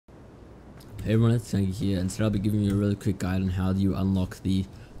Hey everyone, it's Yankee here, and today I'll be giving you a really quick guide on how you unlock the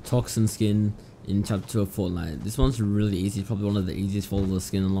Toxin skin in Chapter 2 of Fortnite. This one's really easy, probably one of the easiest for all the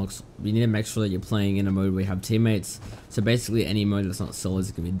skin unlocks. You need to make sure that you're playing in a mode where you have teammates. So basically any mode that's not solos,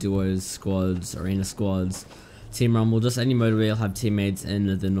 it can be duos, squads, arena squads, team rumble, just any mode where you'll have teammates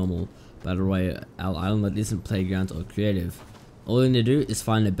in the normal battle royale island that isn't playground or creative. All you need to do is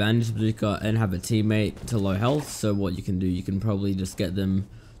find a bandage bazooka and have a teammate to low health. So what you can do, you can probably just get them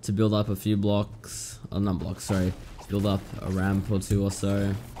to build up a few blocks, build up a ramp or two or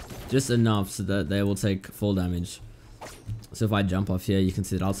so, just enough so that they will take full damage. So if I jump off here, you can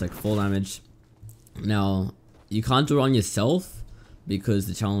see that I'll take full damage. Now, you can't do it on yourself because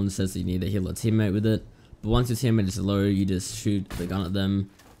the challenge says that you need to heal a teammate with it, but once your teammate is low, you just shoot the gun at them,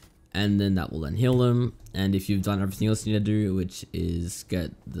 and then that will then heal them. And if you've done everything else you need to do, which is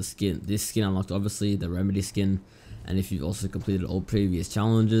get this skin unlocked, obviously, the remedy skin, and if you've also completed all previous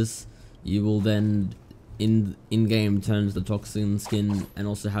challenges, you will then in-game turn to the Toxin skin and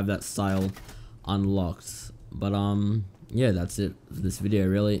also have that style unlocked. But yeah, that's it for this video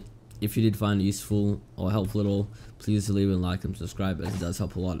really. If you did find it useful or helpful at all, please leave a like and subscribe, as it does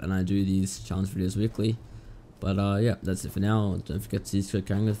help a lot, and I do these challenge videos weekly. But yeah, that's it for now. Don't forget to keep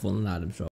carrying with Fortnite item shop.